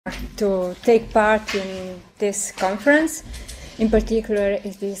to take part in this conference. In particular,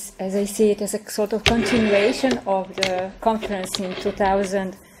 is this, as I see it, as a sort of continuation of the conference in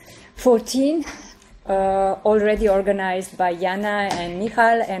 2014, already organized by Jana and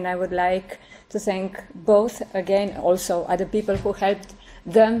Michal, and I would like to thank both again, also other people who helped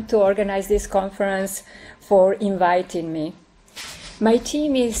them to organize this conference, for inviting me. My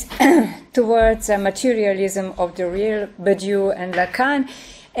team is towards materialism of the real, Badiou and Lacan,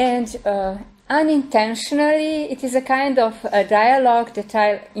 and unintentionally it is a kind of a dialogue that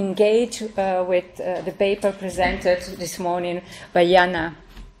I'll engage with the paper presented this morning by Jana.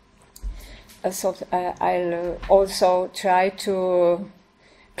 I'll also try to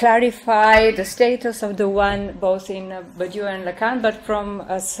clarify the status of the one both in Badiou and Lacan, but from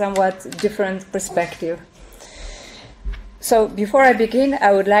a somewhat different perspective. So before I begin,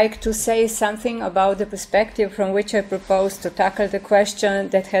 I would like to say something about the perspective from which I propose to tackle the question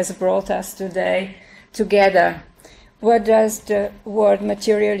that has brought us today together. What does the word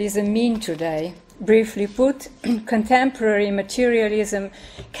materialism mean today? Briefly put, contemporary materialism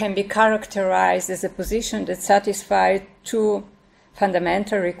can be characterized as a position that satisfies two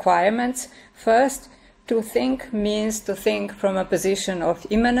fundamental requirements. First, to think means to think from a position of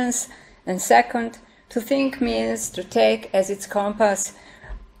immanence, and second, to think means to take as its compass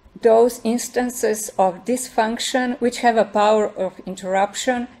those instances of dysfunction which have a power of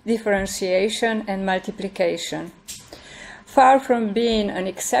interruption, differentiation, and multiplication. Far from being an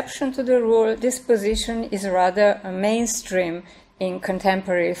exception to the rule, this position is rather a mainstream in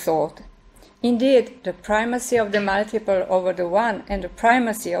contemporary thought. Indeed, the primacy of the multiple over the one and the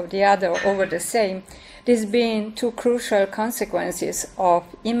primacy of the other over the same, this being two crucial consequences of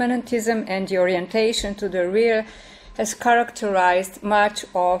immanentism and the orientation to the real, has characterized much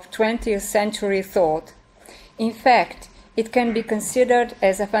of 20th century thought. In fact, it can be considered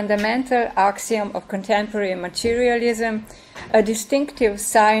as a fundamental axiom of contemporary materialism, a distinctive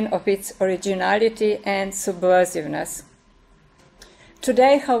sign of its originality and subversiveness.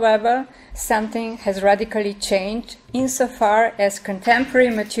 Today, however, something has radically changed insofar as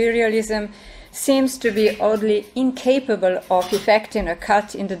contemporary materialism seems to be oddly incapable of effecting a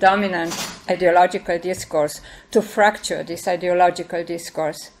cut in the dominant ideological discourse, to fracture this ideological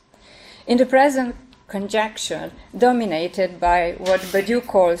discourse. In the present conjecture, dominated by what Badiou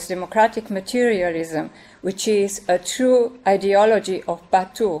calls democratic materialism, which is a true ideology of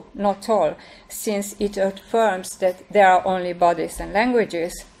Batu, not all, since it affirms that there are only bodies and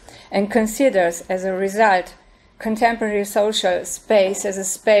languages, and considers as a result contemporary social space as a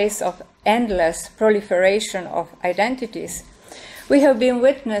space of endless proliferation of identities, we have been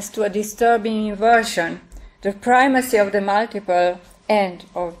witness to a disturbing inversion, the primacy of the multiple and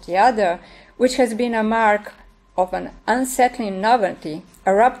of the other, which has been a mark of an unsettling novelty,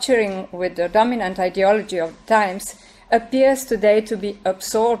 a rupturing with the dominant ideology of times, appears today to be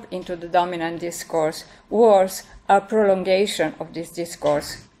absorbed into the dominant discourse, worse, a prolongation of this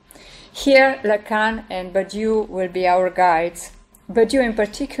discourse. Here, Lacan and Badiou will be our guides. Badiou in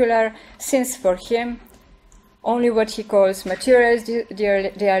particular, since for him, only what he calls materialist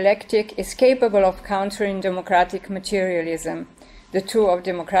dialectic is capable of countering democratic materialism. The two of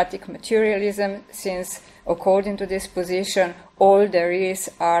democratic materialism, since, according to this position, all there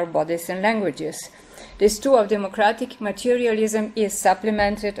is are bodies and languages. This two of democratic materialism is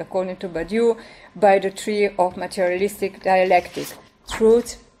supplemented, according to Badiou, by the tree of materialistic dialectic.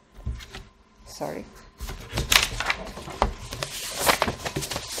 Truth, I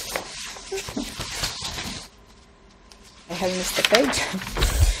have missed a page.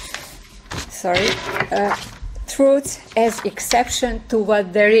 Truth as exception to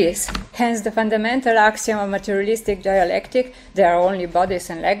what there is. Hence the fundamental axiom of materialistic dialectic, there are only bodies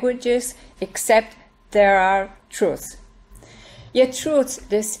and languages, except there are truths. Yet truth,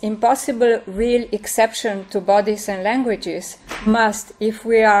 this impossible real exception to bodies and languages, must, if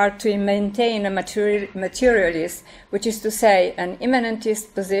we are to maintain a materialist, which is to say an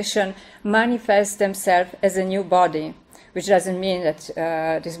immanentist position, manifest themselves as a new body, which doesn't mean that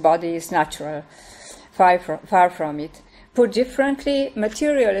this body is natural. Far from it. Put differently,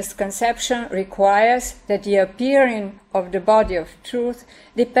 materialist conception requires that the appearing of the body of truth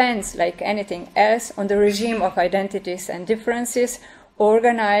depends, like anything else, on the regime of identities and differences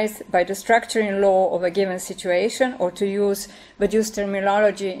organized by the structuring law of a given situation, or to use Badiou's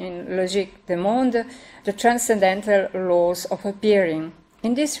terminology in Logique du Monde, the transcendental laws of appearing.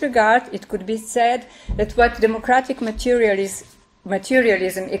 In this regard, it could be said that what democratic materialism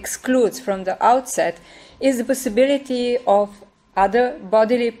excludes from the outset is the possibility of other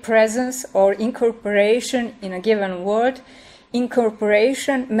bodily presence or incorporation in a given world,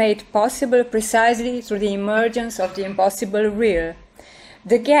 incorporation made possible precisely through the emergence of the impossible real.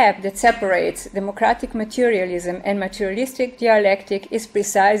 The gap that separates democratic materialism and materialistic dialectic is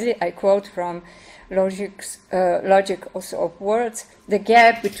precisely, I quote from Logic also of Words, the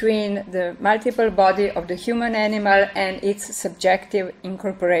gap between the multiple body of the human animal and its subjective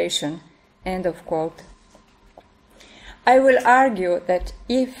incorporation. End of quote. I will argue that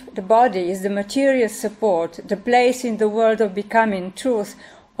if the body is the material support, the place in the world of becoming truth,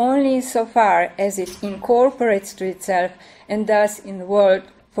 only insofar as it incorporates to itself, and thus in the world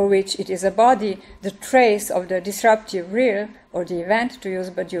for which it is a body, the trace of the disruptive real, or the event, to use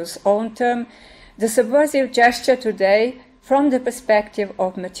Badiou's own term, the subversive gesture today, from the perspective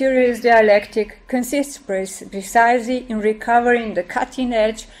of materialist dialectic, consists precisely in recovering the cutting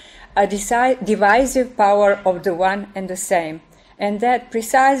edge, a divisive power of the one and the same, and that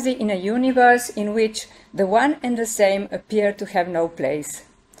precisely in a universe in which the one and the same appear to have no place.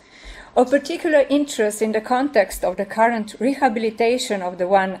 Of particular interest in the context of the current rehabilitation of the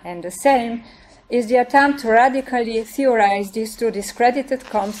one and the same is the attempt to radically theorize these two discredited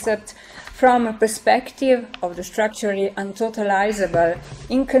concepts from a perspective of the structurally untotalizable,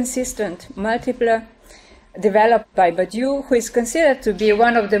 inconsistent multiple developed by Badiou, who is considered to be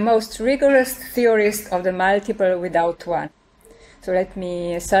one of the most rigorous theorists of the multiple without one. So let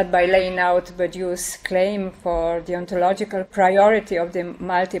me start by laying out Badiou's claim for the ontological priority of the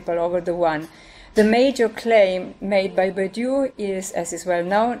multiple over the one. The major claim made by Badiou is, as is well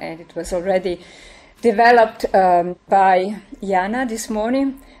known, and it was already developed by Jana this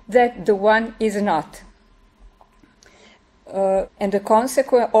morning, that the one is not. And the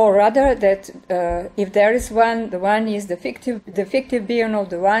consequence, or rather that if there is one, the one is the fictive being of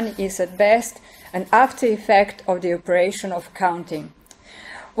the one is at best an after effect of the operation of counting.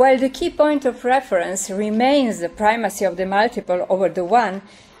 While the key point of reference remains the primacy of the multiple over the one,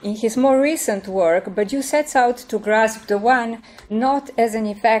 in his more recent work, Badiou sets out to grasp the one not as an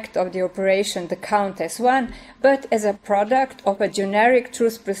effect of the operation the count as one, but as a product of a generic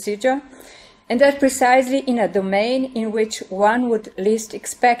truth procedure, and that precisely in a domain in which one would least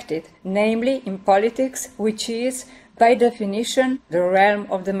expect it, namely in politics, which is, by definition, the realm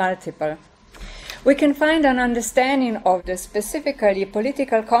of the multiple. We can find an understanding of the specifically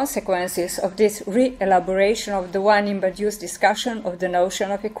political consequences of this re-elaboration of the one in Badiou's discussion of the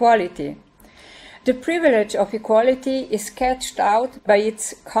notion of equality. The privilege of equality is sketched out by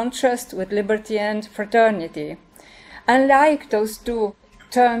its contrast with liberty and fraternity. Unlike those two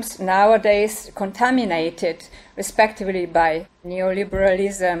terms nowadays contaminated respectively by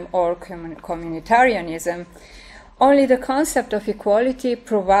neoliberalism or communitarianism, only the concept of equality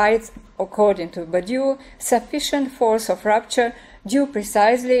provides, according to Badiou, sufficient force of rupture due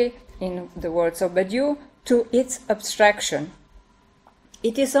precisely, in the words of Badiou, to its abstraction.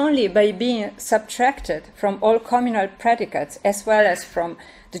 It is only by being subtracted from all communal predicates as well as from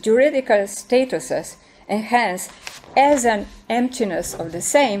the juridical statuses, and hence as an emptiness of the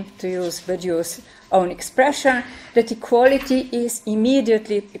same, to use Badiou's own expression, that equality is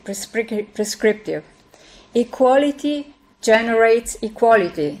immediately prescriptive. Equality generates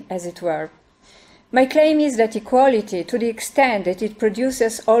equality, as it were. My claim is that equality, to the extent that it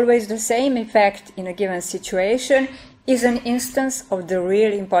produces always the same effect in a given situation, is an instance of the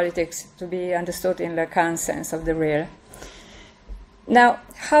real in politics, to be understood in Lacan's sense of the real. Now,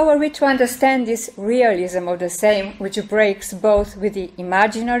 how are we to understand this realism of the same, which breaks both with the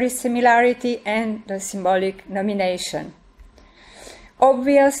imaginary similarity and the symbolic nomination?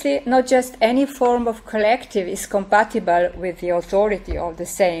 Obviously, not just any form of collective is compatible with the authority of the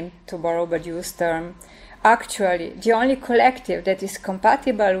same, to borrow Badiou's term. Actually, the only collective that is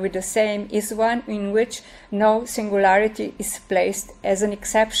compatible with the same is one in which no singularity is placed as an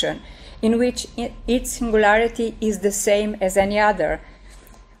exception, in which its singularity is the same as any other.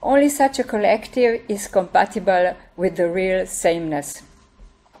 Only such a collective is compatible with the real sameness.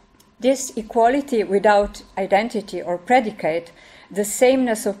 This equality without identity or predicate, the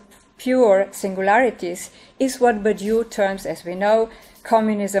sameness of pure singularities, is what Badiou terms, as we know,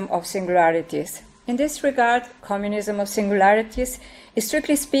 communism of singularities. In this regard, communism of singularities is,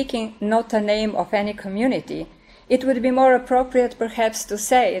 strictly speaking, not a name of any community. It would be more appropriate, perhaps, to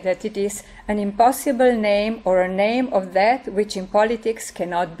say that it is an impossible name or a name of that which in politics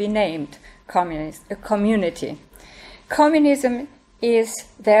cannot be named, a community. Communism is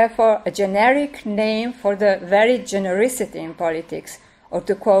therefore a generic name for the very genericity in politics, or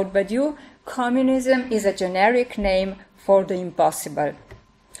to quote Badiou, communism is a generic name for the impossible.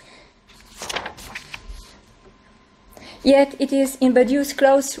 Yet it is in Badiou's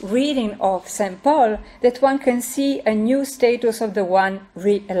close reading of St. Paul that one can see a new status of the one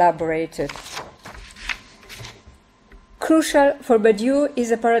re-elaborated. Crucial for Badiou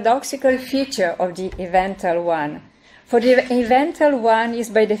is a paradoxical feature of the evental one. For the evental one is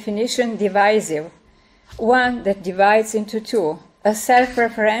by definition divisive, one that divides into two, a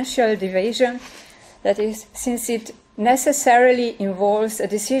self-referential division, that is, since it necessarily involves a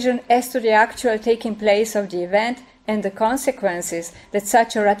decision as to the actual taking place of the event and the consequences that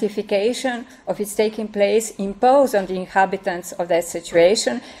such a ratification of its taking place impose on the inhabitants of that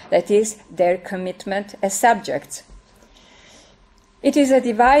situation, that is, their commitment as subjects. It is a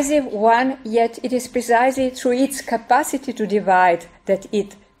divisive one, yet it is precisely through its capacity to divide that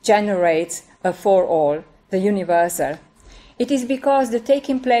it generates a for all, the universal. It is because the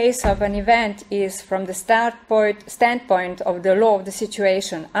taking place of an event is, from the standpoint of the law of the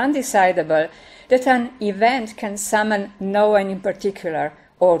situation, undecidable, that an event can summon no one in particular,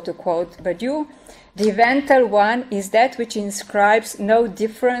 or to quote Badiou, the evental one is that which inscribes no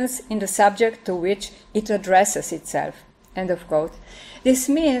difference in the subject to which it addresses itself. End of quote. This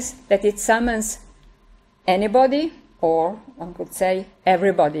means that it summons anybody, or one could say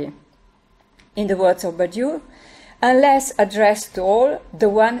everybody. In the words of Badiou, unless addressed to all, the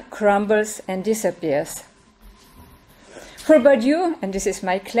one crumbles and disappears. For Badiou, and this is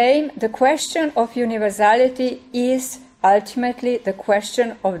my claim, the question of universality is ultimately the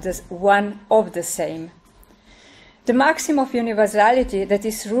question of the one of the same. The maxim of universality that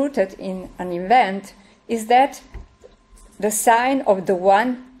is rooted in an event is that the sign of the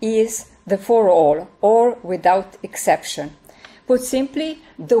one is the for all, or without exception. Put simply,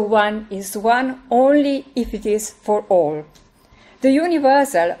 the one is one only if it is for all. The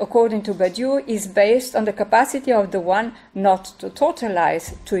universal, according to Badiou, is based on the capacity of the one not to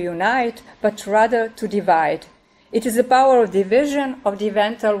totalize, to unite, but rather to divide. It is the power of division of the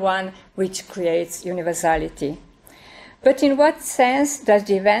evental one which creates universality. But in what sense does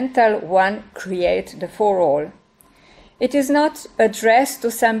the evental one create the for all? It is not addressed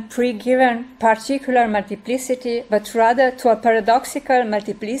to some pre-given particular multiplicity, but rather to a paradoxical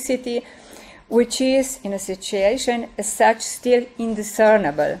multiplicity which is, in a situation as such, still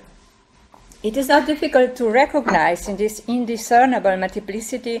indiscernible. It is not difficult to recognize in this indiscernible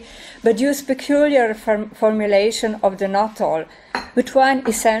multiplicity Badiou's peculiar formulation of the not all, with one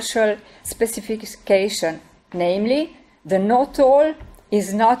essential specification, namely, the not all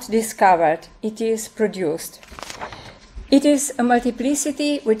is not discovered, it is produced. It is a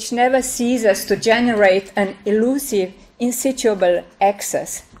multiplicity which never ceases to generate an elusive, insituable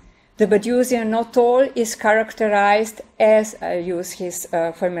excess. The Badiousian not all is characterized as, I use his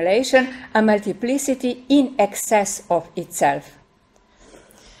formulation, a multiplicity in excess of itself.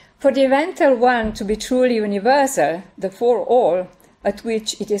 For the evental one to be truly universal, the for all, at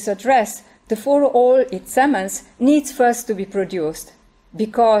which it is addressed, the for all it summons needs first to be produced,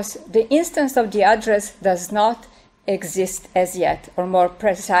 because the instance of the address does not exist as yet, or more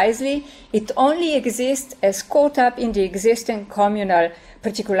precisely, it only exists as caught up in the existing communal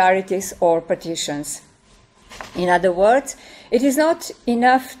particularities or partitions. In other words, it is not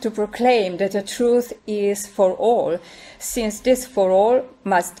enough to proclaim that a truth is for all, since this for all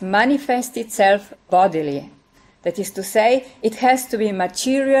must manifest itself bodily. That is to say, it has to be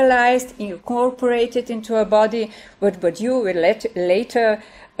materialized, incorporated into a body, what Badiou will later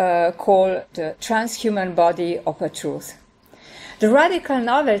call the transhuman body of a truth. The radical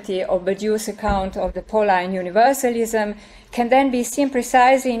novelty of Badiou's account of the Pauline universalism can then be seen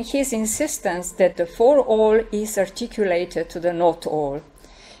precisely in his insistence that the for all is articulated to the not all.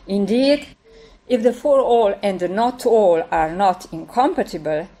 Indeed, if the for all and the not all are not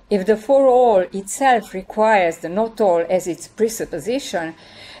incompatible, if the for all itself requires the not all as its presupposition,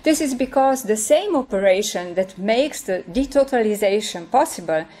 this is because the same operation that makes the detotalization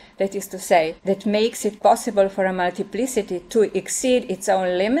possible, that is to say, that makes it possible for a multiplicity to exceed its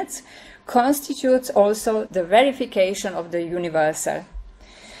own limits, constitutes also the verification of the universal.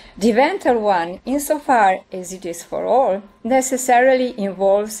 The evental one, insofar as it is for all, necessarily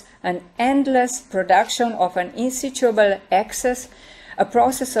involves an endless production of an insituable excess, a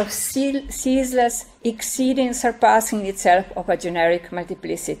process of ceaseless exceeding, surpassing itself of a generic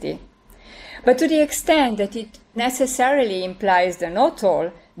multiplicity. But to the extent that it necessarily implies the not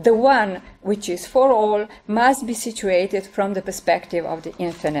all, the one which is for all must be situated from the perspective of the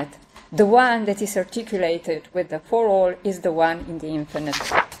infinite. The one that is articulated with the for all is the one in the infinite.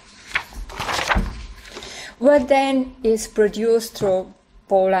 What then is produced through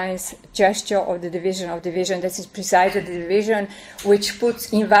Pauline's gesture of the division of division. This is precisely the division which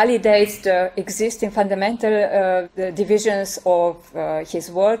invalidates the existing fundamental divisions of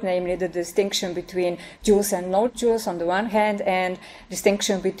his work, namely the distinction between Jews and not-Jews on the one hand, and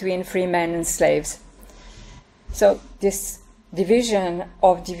distinction between free men and slaves. So this division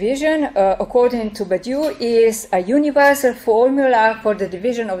of division, according to Badiou, is a universal formula for the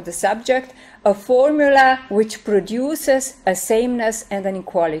division of the subject, a formula which produces a sameness and an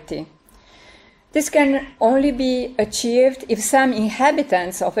equality. This can only be achieved if some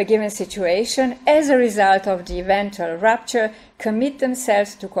inhabitants of a given situation, as a result of the eventual rupture, commit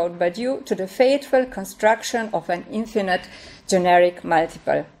themselves, to quote Badiou, to the faithful construction of an infinite generic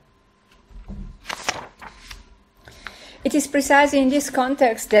multiple. It is precisely in this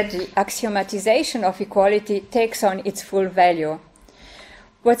context that the axiomatization of equality takes on its full value.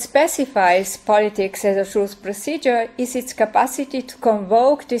 What specifies politics as a truth procedure is its capacity to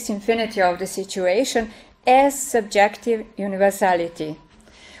convoke this infinity of the situation as subjective universality.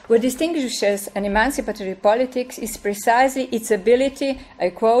 What distinguishes an emancipatory politics is precisely its ability, I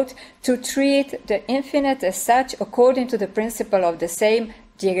quote, to treat the infinite as such according to the principle of the same,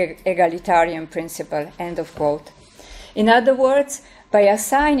 the egalitarian principle, end of quote. In other words, by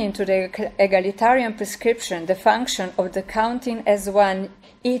assigning to the egalitarian prescription the function of the counting as one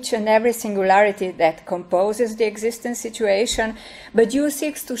each and every singularity that composes the existing situation, Badiou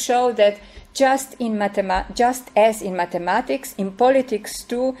seeks to show that just as in mathematics, in politics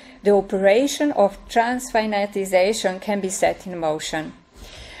too, the operation of transfinitization can be set in motion.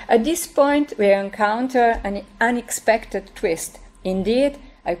 At this point, we encounter an unexpected twist. Indeed,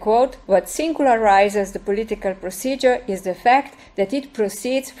 I quote, "What singularizes the political procedure is the fact that it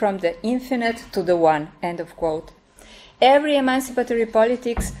proceeds from the infinite to the one," end of quote. Every emancipatory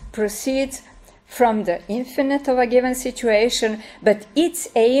politics proceeds from the infinite of a given situation, but its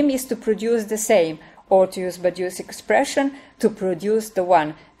aim is to produce the same, or to use Badiou's expression, to produce the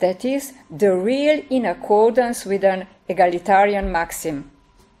one, that is, the real in accordance with an egalitarian maxim.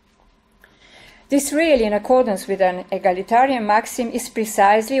 This real in accordance with an egalitarian maxim is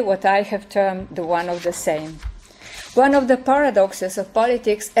precisely what I have termed the one of the same. One of the paradoxes of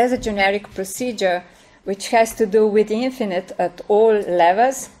politics as a generic procedure, which has to do with the infinite at all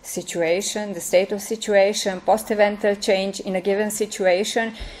levels, situation, the state of situation, post-eventual change in a given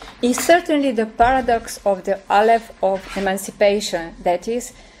situation, is certainly the paradox of the Aleph of emancipation, that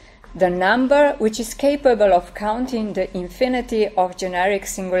is, the number which is capable of counting the infinity of generic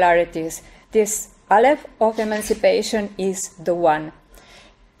singularities. This Aleph of emancipation is the one.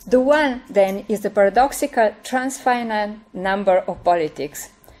 The one, then, is the paradoxical transfinite number of politics.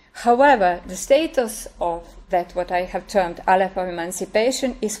 However, the status of that, what I have termed Aleph of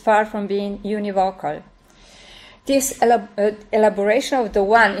emancipation, is far from being univocal. This elaboration of the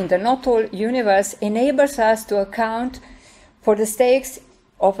one in the not-all universe enables us to account for the stakes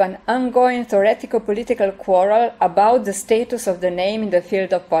of an ongoing theoretical political quarrel about the status of the name in the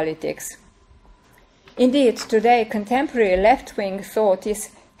field of politics. Indeed, today, contemporary left-wing thought is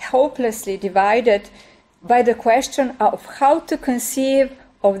hopelessly divided by the question of how to conceive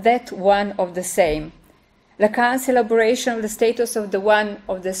of that one of the same. Lacan's elaboration of the status of the one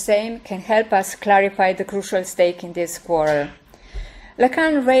of the same can help us clarify the crucial stake in this quarrel.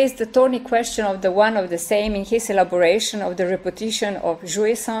 Lacan raised the thorny question of the one of the same in his elaboration of the repetition of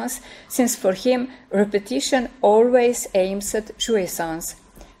jouissance, since for him repetition always aims at jouissance.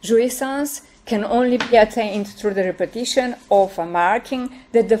 Jouissance can only be attained through the repetition of a marking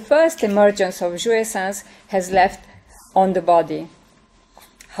that the first emergence of jouissance has left on the body.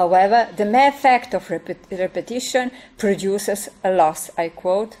 However, the mere fact of repetition produces a loss. I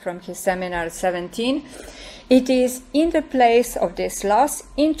quote from his seminar 17. It is in the place of this loss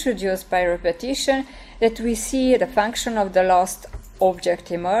introduced by repetition that we see the function of the lost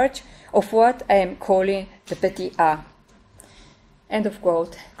object emerge, of what I am calling the petit a. End of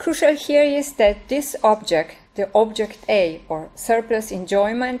quote. Crucial here is that this object, the object A, or surplus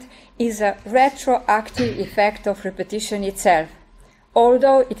enjoyment, is a retroactive effect of repetition itself.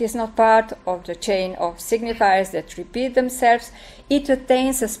 Although it is not part of the chain of signifiers that repeat themselves, it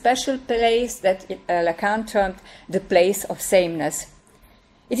attains a special place that Lacan termed the place of sameness.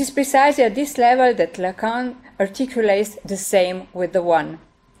 It is precisely at this level that Lacan articulates the same with the one.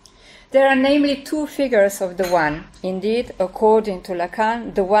 There are namely two figures of the one. Indeed, according to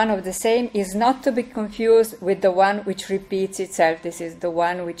Lacan, the one of the same is not to be confused with the one which repeats itself. This is the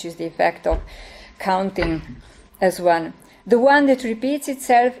one which is the effect of counting as one. The one that repeats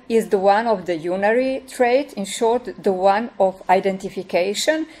itself is the one of the unary trait, in short, the one of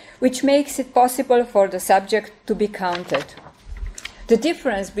identification, which makes it possible for the subject to be counted. The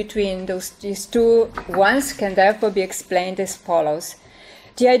difference between these two ones can therefore be explained as follows.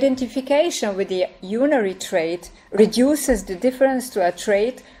 The identification with the unary trait reduces the difference to a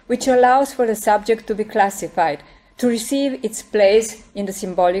trait which allows for the subject to be classified, to receive its place in the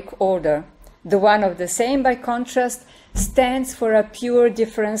symbolic order. The one of the same, by contrast, stands for a pure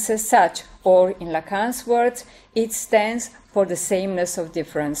difference as such, or, in Lacan's words, it stands for the sameness of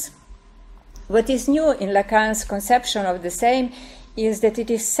difference. What is new in Lacan's conception of the same is that it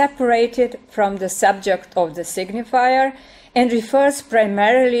is separated from the subject of the signifier and refers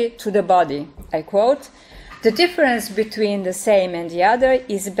primarily to the body. I quote, "The difference between the same and the other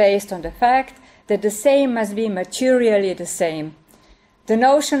is based on the fact that the same must be materially the same. The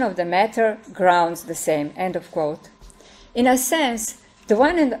notion of the matter grounds the same," end of quote. In a sense, the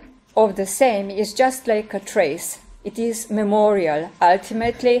one and of the same is just like a trace. It is memorial,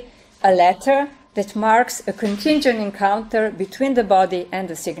 ultimately a letter that marks a contingent encounter between the body and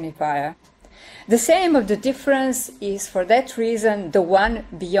the signifier. The same of the difference is for that reason the one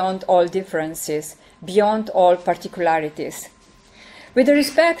beyond all differences, beyond all particularities. With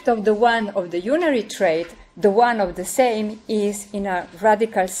respect of the one of the unary trait, the one of the same is in a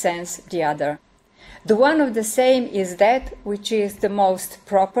radical sense the other. The one of the same is that which is the most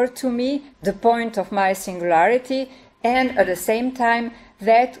proper to me, the point of my singularity, and at the same time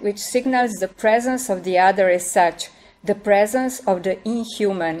that which signals the presence of the other as such, the presence of the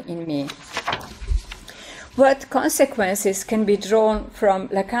inhuman in me. What consequences can be drawn from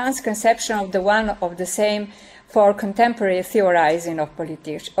Lacan's conception of the one of the same for contemporary theorizing of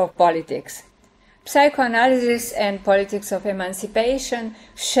politics? Psychoanalysis and politics of emancipation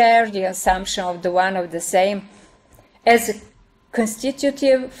share the assumption of the one of the same as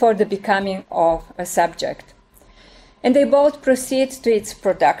constitutive for the becoming of a subject. And they both proceed to its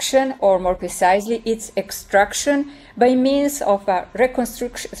production, or more precisely, its extraction, by means of a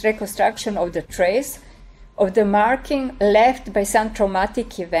reconstruction of the trace, of the marking left by some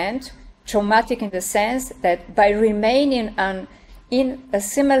traumatic event, traumatic in the sense that by remaining an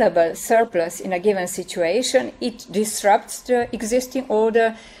inassimilable surplus in a given situation, it disrupts the existing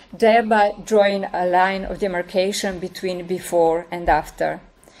order, thereby drawing a line of demarcation between before and after.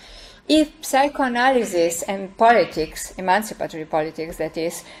 If psychoanalysis and politics, emancipatory politics that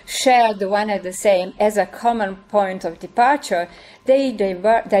is, share the one and the same as a common point of departure, they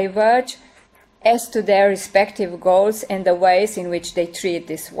diverge as to their respective goals and the ways in which they treat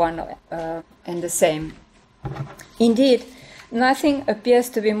this one and the same. Indeed, nothing appears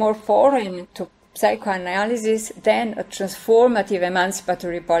to be more foreign to psychoanalysis than a transformative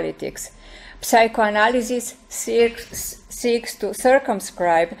emancipatory politics. Psychoanalysis seeks to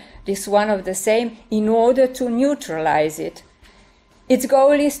circumscribe this one of the same in order to neutralize it. Its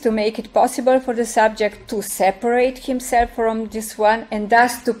goal is to make it possible for the subject to separate himself from this one and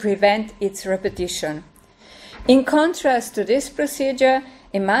thus to prevent its repetition. In contrast to this procedure,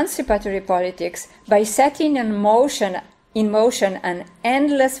 emancipatory politics, by setting in motion an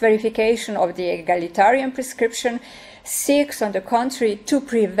endless verification of the egalitarian prescription, seeks, on the contrary, to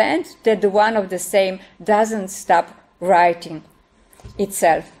prevent that the one of the same doesn't stop writing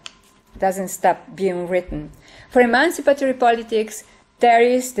itself, doesn't stop being written. For emancipatory politics, there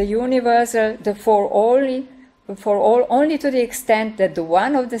is the universal, the for all only to the extent that the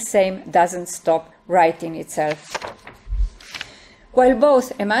one of the same doesn't stop writing itself. While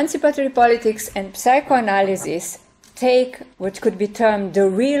both emancipatory politics and psychoanalysis take what could be termed the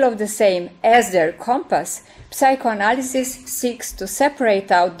real of the same as their compass, psychoanalysis seeks to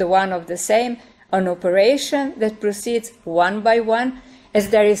separate out the one of the same, an operation that proceeds one by one, as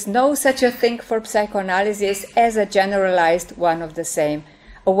there is no such a thing for psychoanalysis as a generalized one of the same,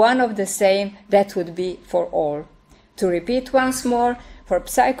 a one of the same that would be for all. To repeat once more, for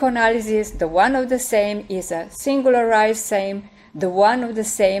psychoanalysis, the one of the same is a singularized same, the one of the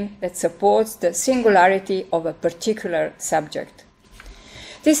same that supports the singularity of a particular subject.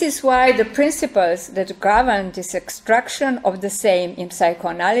 This is why the principles that govern this extraction of the same in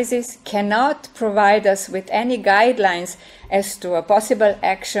psychoanalysis cannot provide us with any guidelines as to a possible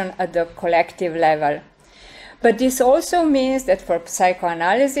action at the collective level. But this also means that for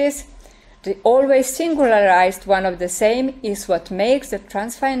psychoanalysis, the always singularized one of the same is what makes the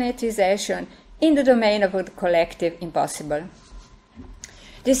transfinitization in the domain of the collective impossible.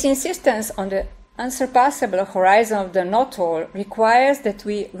 This insistence on the unsurpassable horizon of the not all requires that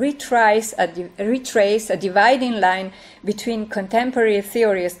we retrace a dividing line between contemporary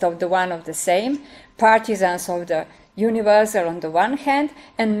theorists of the one of the same, partisans of the universal on the one hand,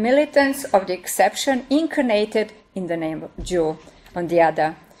 and militants of the exception incarnated in the name of Jew on the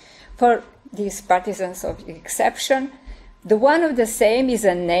other. For these partisans of the exception, The one of the same is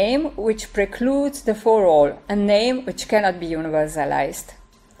a name which precludes the for all, a name which cannot be universalized.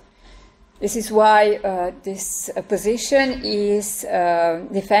 This is why this position is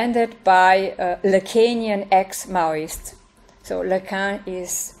defended by Lacanian ex-Maoists. So Lacan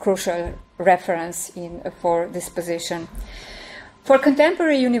is crucial reference for this position. For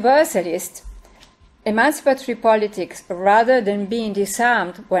contemporary universalists, emancipatory politics, rather than being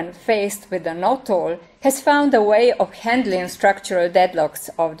disarmed when faced with the not all, has found a way of handling structural deadlocks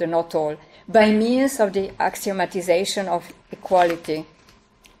of the not all by means of the axiomatization of equality.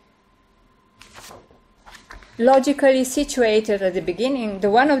 Logically situated at the beginning, the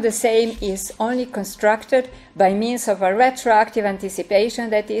one of the same is only constructed by means of a retroactive anticipation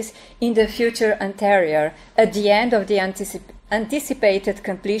that is in the future anterior, at the end of the anticipated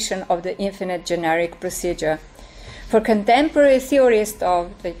completion of the infinite generic procedure. For contemporary theorists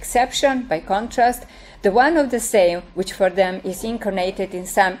of the exception, by contrast, the one of the same, which for them is incarnated in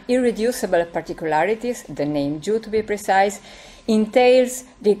some irreducible particularities, the name Jew to be precise, entails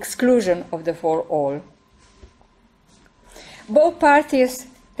the exclusion of the for all. Both parties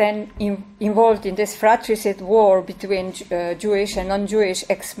then involved in this fratricide war between Jewish and non-Jewish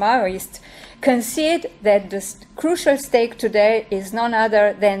ex-Maoists concede that the crucial stake today is none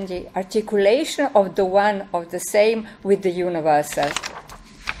other than the articulation of the one of the same with the universal.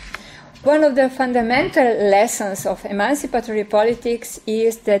 One of the fundamental lessons of emancipatory politics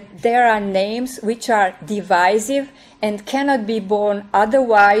is that there are names which are divisive and cannot be borne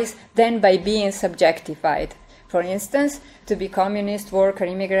otherwise than by being subjectified. For instance, to be communist, worker,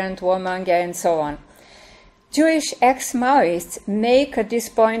 immigrant, woman, gay, and so on. Jewish ex-Maoists make at this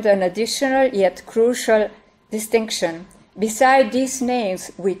point an additional yet crucial distinction. Beside these names,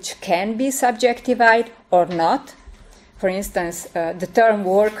 which can be subjectified or not, for instance, the term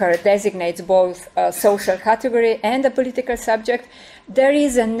worker designates both a social category and a political subject, there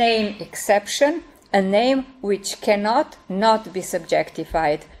is a name exception, a name which cannot not be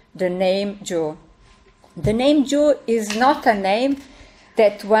subjectified, the name Jew. The name Jew is not a name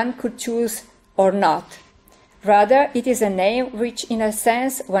that one could choose or not. Rather, it is a name which, in a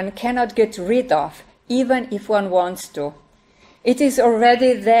sense, one cannot get rid of, even if one wants to. It is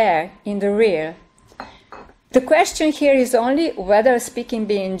already there in the real. The question here is only whether a speaking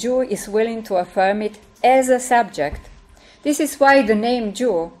being Jew is willing to affirm it as a subject. This is why the name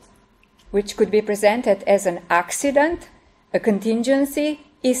Jew, which could be presented as an accident, a contingency,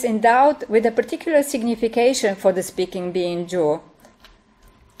 is endowed with a particular signification for the speaking being Jew.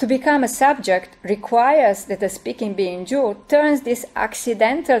 To become a subject requires that the speaking being Jew turns this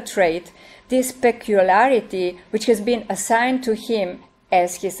accidental trait, this peculiarity which has been assigned to him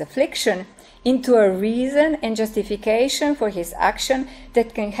as his affliction, into a reason and justification for his action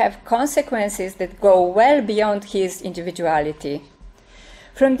that can have consequences that go well beyond his individuality.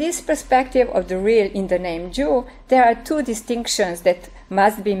 From this perspective of the real in the name Jew, there are two distinctions that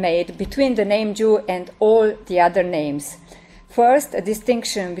must be made between the name Jew and all the other names. First, a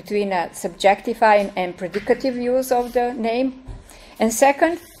distinction between a subjectifying and predicative use of the name. And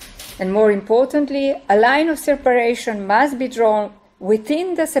second, and more importantly, a line of separation must be drawn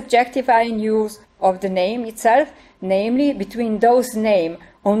within the subjectifying use of the name itself, namely between those names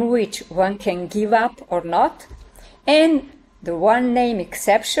on which one can give up or not, and the one name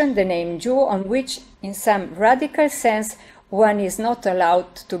exception, the name Jew, on which, in some radical sense, one is not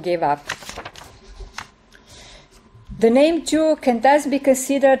allowed to give up. The name Jew can thus be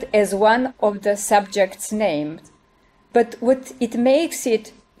considered as one of the subject's names, but what it makes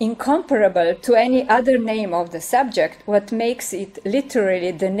it incomparable to any other name of the subject, what makes it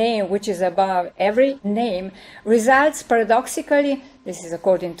literally the name which is above every name, results paradoxically, this is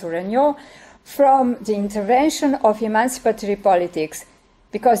according to Regnault, from the intervention of emancipatory politics,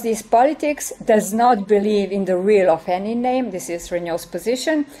 because this politics does not believe in the real of any name, this is Regnault's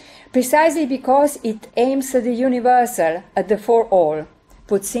position, precisely because it aims at the universal, at the for all.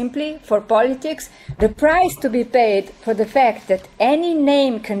 Put simply, for politics, the price to be paid for the fact that any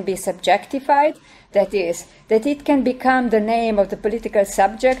name can be subjectified, that is, that it can become the name of the political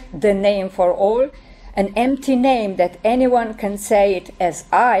subject, the name for all, an empty name that anyone can say it as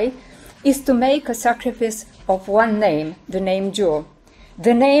I, is to make a sacrifice of one name, the name Jew,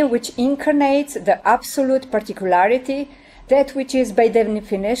 the name which incarnates the absolute particularity, that which is by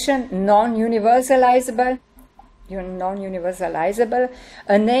definition non-universalizable,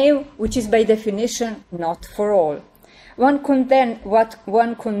 a name which is by definition not for all. One could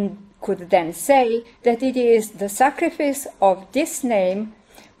then say that it is the sacrifice of this name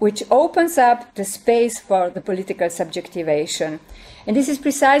which opens up the space for the political subjectivation. And this is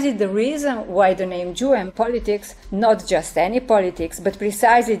precisely the reason why the name Jew and politics, not just any politics, but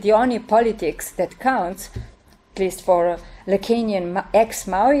precisely the only politics that counts, at least for Lacanian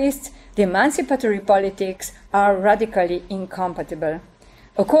ex-Maoists, the emancipatory politics are radically incompatible.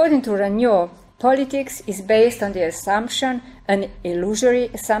 According to Regnault, politics is based on the assumption, an illusory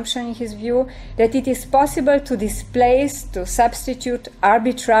assumption in his view, that it is possible to displace, to substitute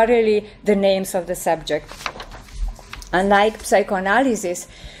arbitrarily the names of the subject. Unlike psychoanalysis,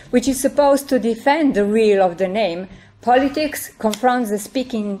 which is supposed to defend the real of the name, politics confronts the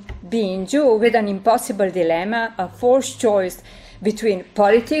speaking being Jew with an impossible dilemma, a forced choice between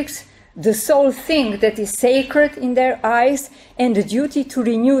politics, the sole thing that is sacred in their eyes, and the duty to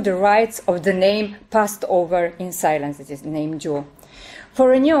renew the rights of the name passed over in silence, that is, the name Jew. For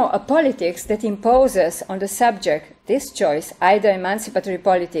Regnault, a politics that imposes on the subject this choice, either emancipatory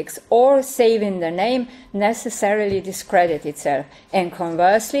politics or saving the name, necessarily discredits itself. And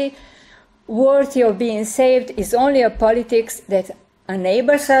conversely, worthy of being saved is only a politics that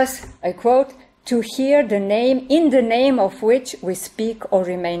enables us, I quote, to hear the name in the name of which we speak or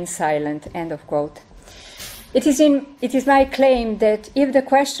remain silent, end of quote. It is my claim that if the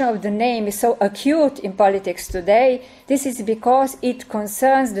question of the name is so acute in politics today, this is because it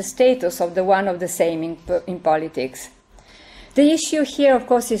concerns the status of the one of the same in politics. The issue here, of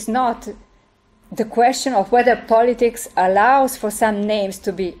course, is not the question of whether politics allows for some names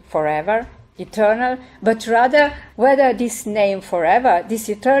to be forever, eternal, but rather whether this name forever, this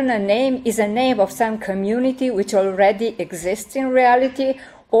eternal name, is a name of some community which already exists in reality,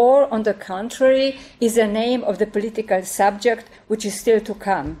 or, on the contrary, is a name of the political subject which is still to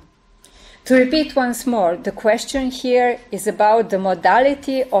come. To repeat once more, the question here is about the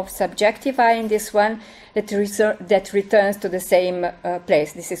modality of subjectifying this one that returns to the same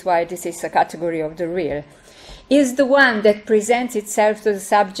place. This is why this is a category of the real. Is the one that presents itself to the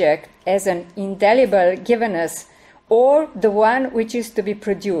subject as an indelible givenness, or the one which is to be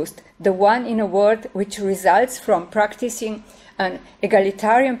produced, the one, in a word, which results from practicing an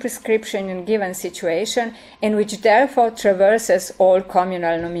egalitarian prescription in a given situation, and which therefore traverses all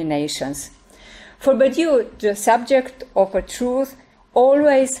communal nominations. For Badiou, the subject of a truth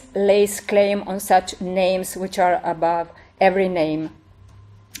always lays claim on such names which are above every name.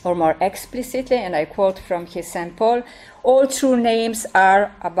 Or more explicitly, and I quote from his St. Paul, all true names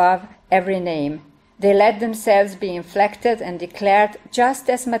are above every name. They let themselves be inflected and declared just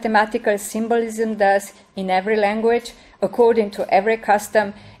as mathematical symbolism does in every language, according to every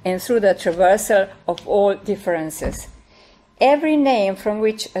custom, and through the traversal of all differences. Every name from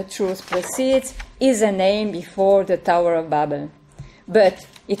which a truth proceeds is a name before the Tower of Babel. But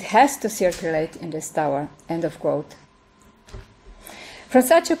it has to circulate in this tower, end of quote. From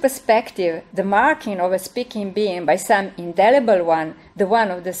such a perspective, the marking of a speaking being by some indelible one, the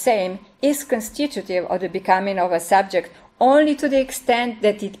one of the same, is constitutive of the becoming of a subject only to the extent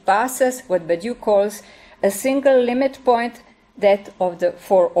that it passes what Badiou calls a single limit point, that of the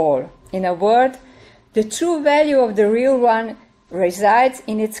for all. In a word, the true value of the real one resides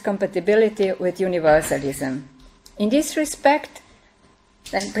in its compatibility with universalism. In this respect,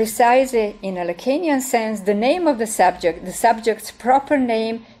 and precisely in a Lacanian sense, the name of the subject's proper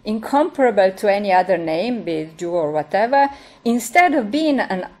name, incomparable to any other name, be it Jew or whatever, instead of being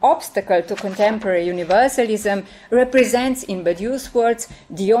an obstacle to contemporary universalism, represents, in Badiou's words,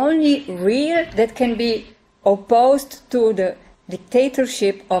 the only real that can be opposed to the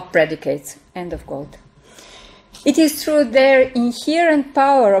dictatorship of predicates, end of quote. It is through their inherent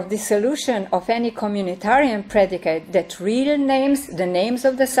power of dissolution of any communitarian predicate that real names, the names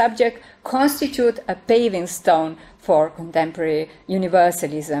of the subject, constitute a paving stone for contemporary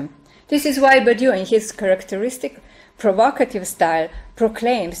universalism. This is why Badiou, in his characteristic provocative style,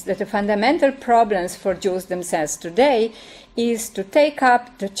 proclaims that the fundamental problems for Jews themselves today is to take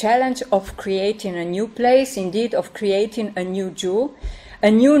up the challenge of creating a new place, indeed of creating a new Jew,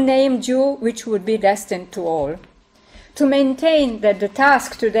 a new name Jew which would be destined to all. To maintain that the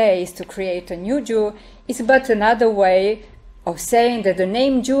task today is to create a new Jew is but another way of saying that the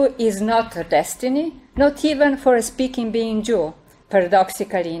name Jew is not a destiny, not even for a speaking being Jew.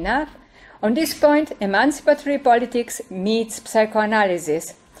 Paradoxically enough, on this point, emancipatory politics meets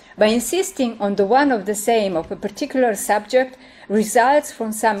psychoanalysis. By insisting on the one of the same of a particular subject results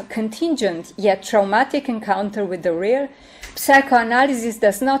from some contingent yet traumatic encounter with the real, psychoanalysis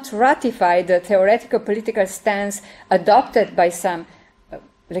does not ratify the theoretical political stance adopted by some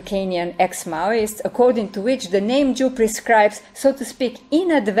Lacanian ex-Maoists, according to which the name Jew prescribes, so to speak,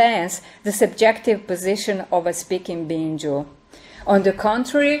 in advance the subjective position of a speaking being Jew. On the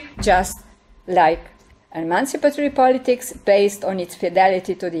contrary, just like Emancipatory politics, based on its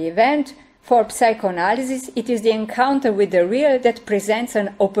fidelity to the event. For psychoanalysis, it is the encounter with the real that presents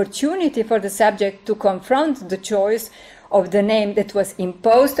an opportunity for the subject to confront the choice of the name that was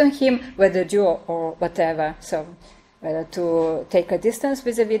imposed on him, whether Jew or whatever. So, whether to take a distance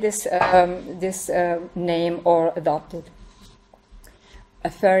vis-a-vis this name or adopt it,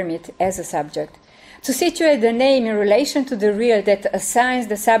 affirm it as a subject. To situate the name in relation to the real that assigns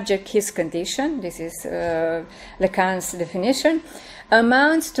the subject his condition, this is Lacan's definition,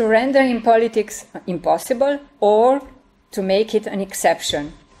 amounts to render in politics impossible or to make it an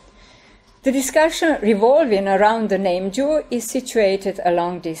exception. The discussion revolving around the name Jew is situated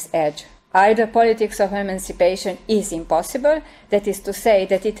along this edge. Either politics of emancipation is impossible, that is to say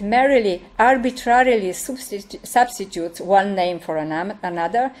that it merely arbitrarily substitutes one name for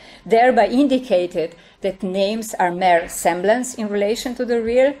another, thereby indicated that names are mere semblance in relation to the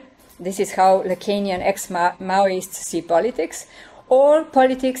real. This is how Lacanian ex-Maoists see politics. Or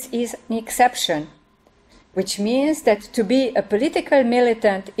politics is an exception, which means that to be a political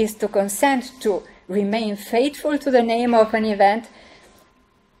militant is to consent to remain faithful to the name of an event,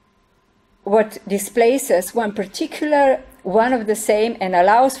 what displaces one particular one of the same and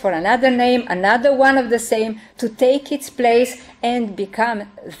allows for another name, another one of the same, to take its place and become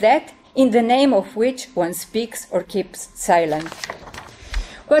that in the name of which one speaks or keeps silent.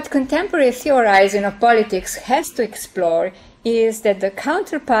 What contemporary theorizing of politics has to explore is that the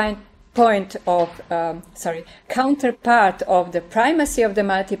counterpart of the primacy of the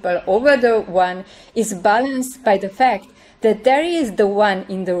multiple over the one is balanced by the fact that there is the one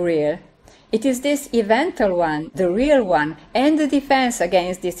in the real. It is this evental one, the real one, and the defense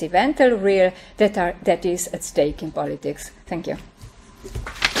against this evental real that is at stake in politics. Thank you.